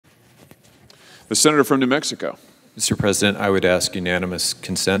The senator from New Mexico. Mr. President, I would ask unanimous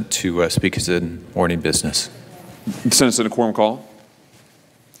consent to speak as in morning business. The Senate Senate quorum call.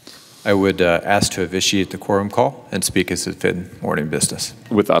 I would ask to officiate the quorum call and speak as if in morning business.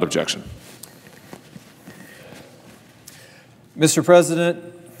 Without objection. Mr. President,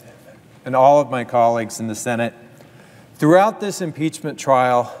 and all of my colleagues in the Senate, throughout this impeachment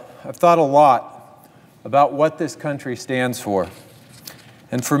trial, I've thought a lot about what this country stands for.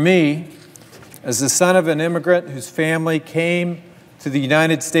 And for me, as the son of an immigrant whose family came to the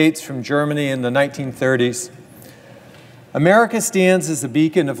United States from Germany in the 1930s, America stands as a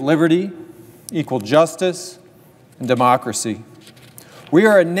beacon of liberty, equal justice, and democracy. We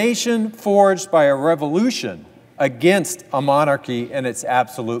are a nation forged by a revolution against a monarchy and its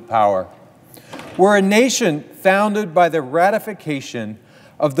absolute power. We're a nation founded by the ratification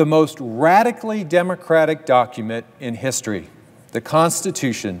of the most radically democratic document in history, the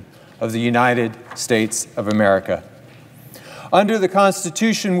Constitution of the United States of America. Under the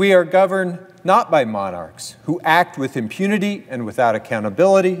Constitution, we are governed not by monarchs who act with impunity and without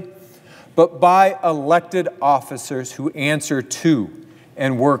accountability, but by elected officers who answer to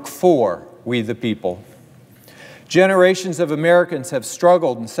and work for we the people. Generations of Americans have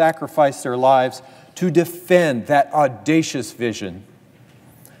struggled and sacrificed their lives to defend that audacious vision.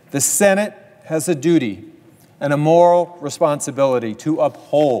 The Senate has a duty and a moral responsibility to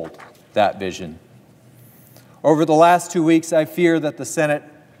uphold that vision. Over the last 2 weeks, I fear that the Senate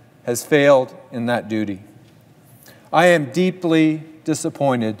has failed in that duty. I am deeply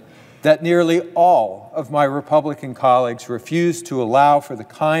disappointed that nearly all of my Republican colleagues refused to allow for the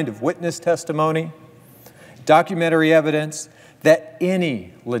kind of witness testimony, documentary evidence that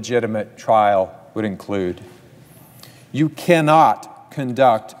any legitimate trial would include. You cannot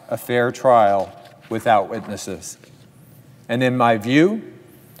conduct a fair trial without witnesses. And in my view,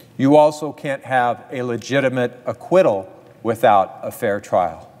 you also can't have a legitimate acquittal without a fair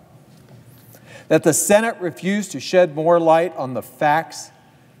trial. That the Senate refused to shed more light on the facts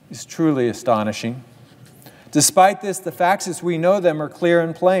is truly astonishing. Despite this, the facts as we know them are clear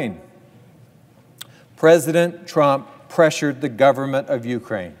and plain. President Trump pressured the government of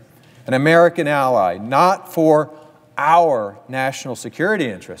Ukraine, an American ally, not for our national security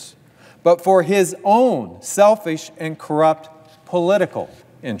interests, but for his own selfish and corrupt political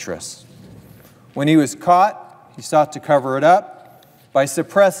interests. When he was caught, he sought to cover it up by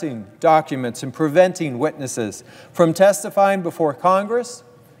suppressing documents and preventing witnesses from testifying before Congress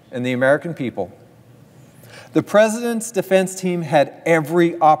and the American people. The President's defense team had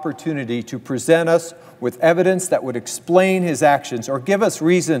every opportunity to present us with evidence that would explain his actions or give us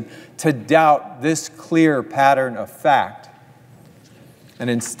reason to doubt this clear pattern of fact. And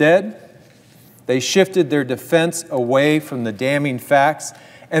instead, they shifted their defense away from the damning facts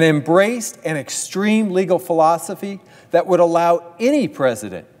and embraced an extreme legal philosophy that would allow any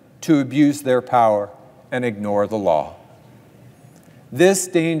president to abuse their power and ignore the law. This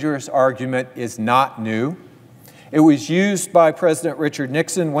dangerous argument is not new. It was used by President Richard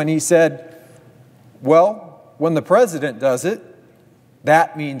Nixon when he said, well, when the president does it,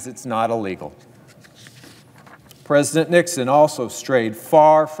 that means it's not illegal. President Nixon also strayed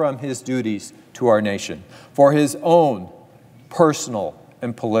far from his duties to our nation for his own personal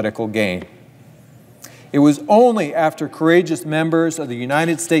and political gain. It was only after courageous members of the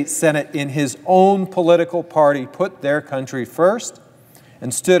United States Senate in his own political party put their country first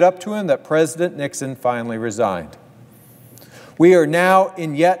and stood up to him that President Nixon finally resigned. We are now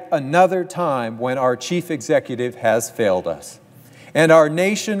in yet another time when our chief executive has failed us, and our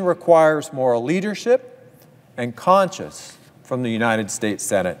nation requires moral leadership and conscience from the United States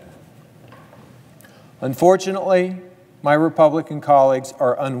Senate. Unfortunately, my Republican colleagues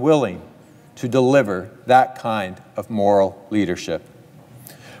are unwilling to deliver that kind of moral leadership.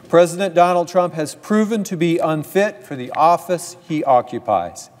 President Donald Trump has proven to be unfit for the office he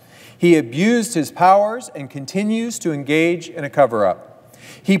occupies. He abused his powers and continues to engage in a cover-up.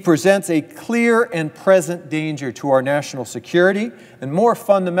 He presents a clear and present danger to our national security and, more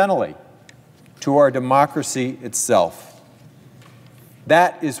fundamentally, to our democracy itself.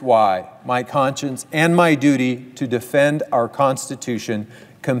 That is why my conscience and my duty to defend our Constitution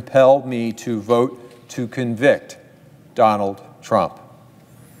compelled me to vote to convict Donald Trump.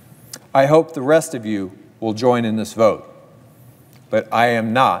 I hope the rest of you will join in this vote, but I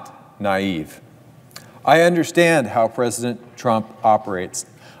am not naive. I understand how President Trump operates.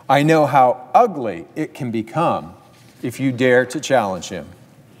 I know how ugly it can become if you dare to challenge him.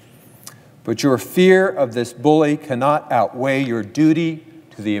 But your fear of this bully cannot outweigh your duty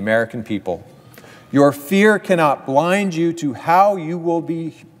to the American people. Your fear cannot blind you to how you will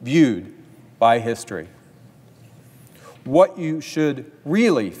be viewed by history. What you should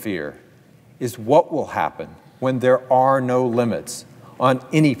really fear is what will happen when there are no limits on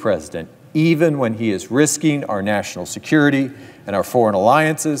any president, even when he is risking our national security and our foreign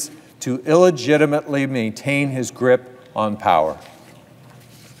alliances to illegitimately maintain his grip on power.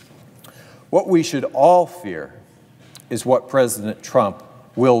 What we should all fear is what President Trump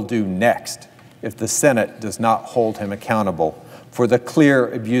will do next if the Senate does not hold him accountable for the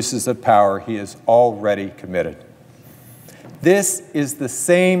clear abuses of power he has already committed. This is the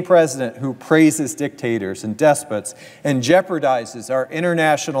same president who praises dictators and despots and jeopardizes our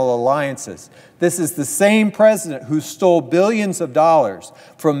international alliances. This is the same president who stole billions of dollars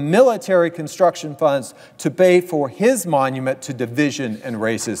from military construction funds to pay for his monument to division and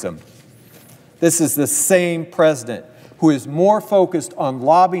racism. This is the same president who is more focused on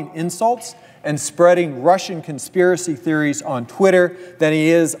lobbing insults and spreading Russian conspiracy theories on Twitter than he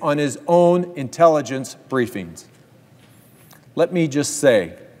is on his own intelligence briefings. Let me just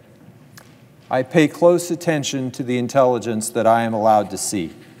say, I pay close attention to the intelligence that I am allowed to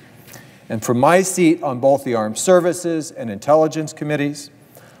see. And from my seat on both the Armed Services and Intelligence Committees,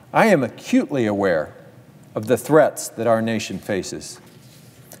 I am acutely aware of the threats that our nation faces.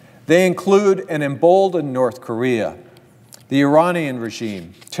 They include an emboldened North Korea, the Iranian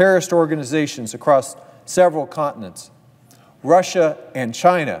regime, terrorist organizations across several continents. Russia and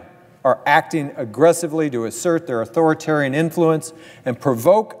China are acting aggressively to assert their authoritarian influence and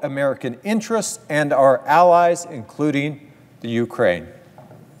provoke American interests and our allies, including the Ukraine.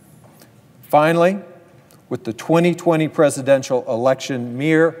 Finally, with the 2020 presidential election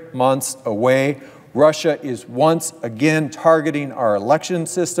mere months away, Russia is once again targeting our election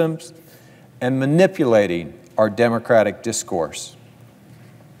systems and manipulating our democratic discourse.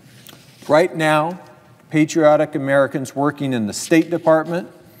 Right now, patriotic Americans working in the State Department,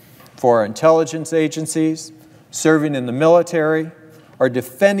 for our intelligence agencies, serving in the military, are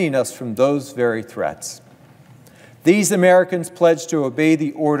defending us from those very threats. These Americans pledge to obey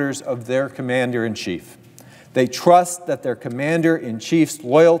the orders of their commander-in-chief. They trust that their commander-in-chief's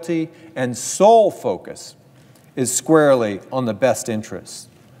loyalty and sole focus is squarely on the best interests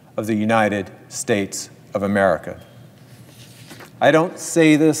of the United States of America. I don't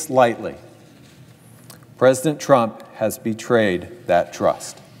say this lightly. President Trump has betrayed that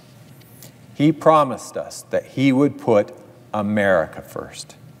trust. He promised us that he would put America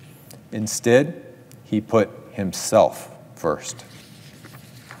first. Instead, he put himself first.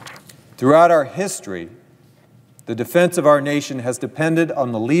 Throughout our history, the defense of our nation has depended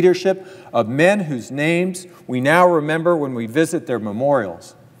on the leadership of men whose names we now remember when we visit their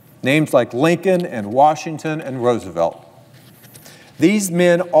memorials, names like Lincoln and Washington and Roosevelt. These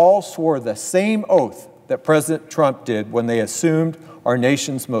men all swore the same oath that President Trump did when they assumed our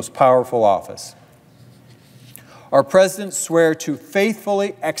nation's most powerful office. Our presidents swear to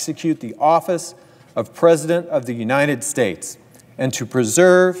faithfully execute the office of President of the United States and to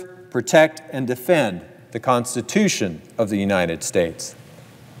preserve, protect, and defend the Constitution of the United States.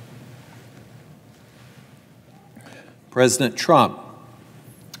 President Trump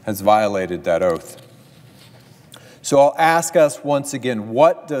has violated that oath. So I'll ask us once again,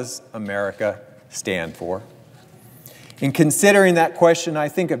 what does America stand for? In considering that question, I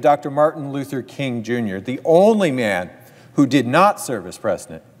think of Dr. Martin Luther King Jr., the only man who did not serve as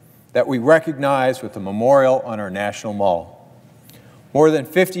president that we recognize with a memorial on our National Mall. More than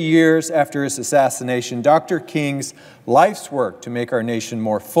 50 years after his assassination, Dr. King's life's work to make our nation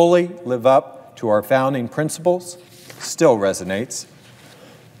more fully live up to our founding principles still resonates.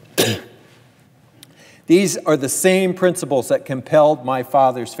 These are the same principles that compelled my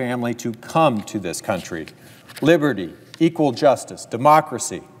father's family to come to this country: liberty, equal justice,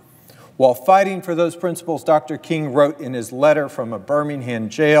 democracy. While fighting for those principles, Dr. King wrote in his letter from a Birmingham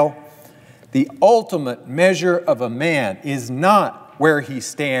jail, "The ultimate measure of a man is not where he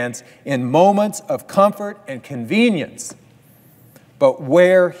stands in moments of comfort and convenience, but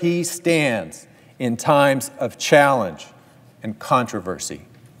where he stands in times of challenge and controversy."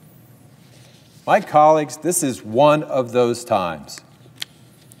 My colleagues, this is one of those times.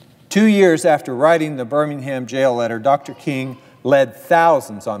 2 years after writing the Birmingham jail letter, Dr. King led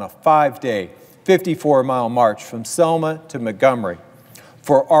thousands on a 5-day, 54-mile march from Selma to Montgomery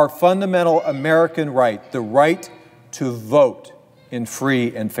for our fundamental American right, the right to vote in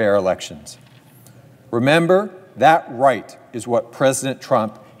free and fair elections. Remember, that right is what President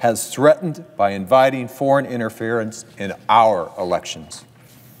Trump has threatened by inviting foreign interference in our elections.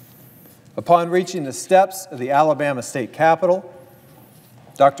 Upon reaching the steps of the Alabama State Capitol,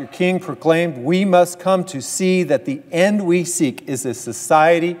 Dr. King proclaimed, "We must come to see that the end we seek is a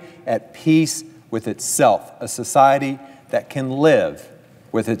society at peace with itself, a society that can live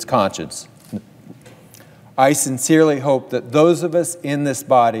with its conscience." I sincerely hope that those of us in this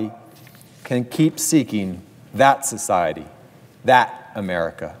body can keep seeking that society, that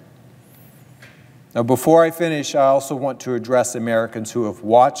America. Now, before I finish, I also want to address Americans who have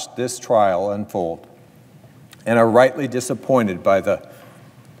watched this trial unfold and are rightly disappointed by the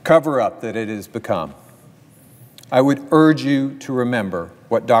cover-up that it has become. I would urge you to remember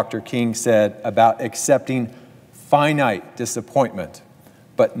what Dr. King said about accepting finite disappointment,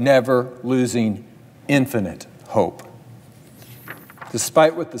 but never losing infinite hope.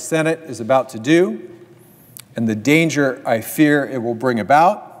 Despite what the Senate is about to do and the danger I fear it will bring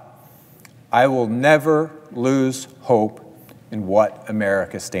about, I will never lose hope in what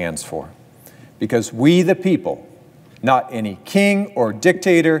America stands for. Because we, the people, not any king or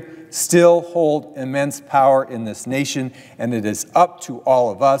dictator, still hold immense power in this nation, and it is up to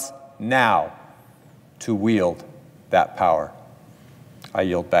all of us now to wield that power. I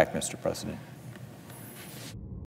yield back, Mr. President.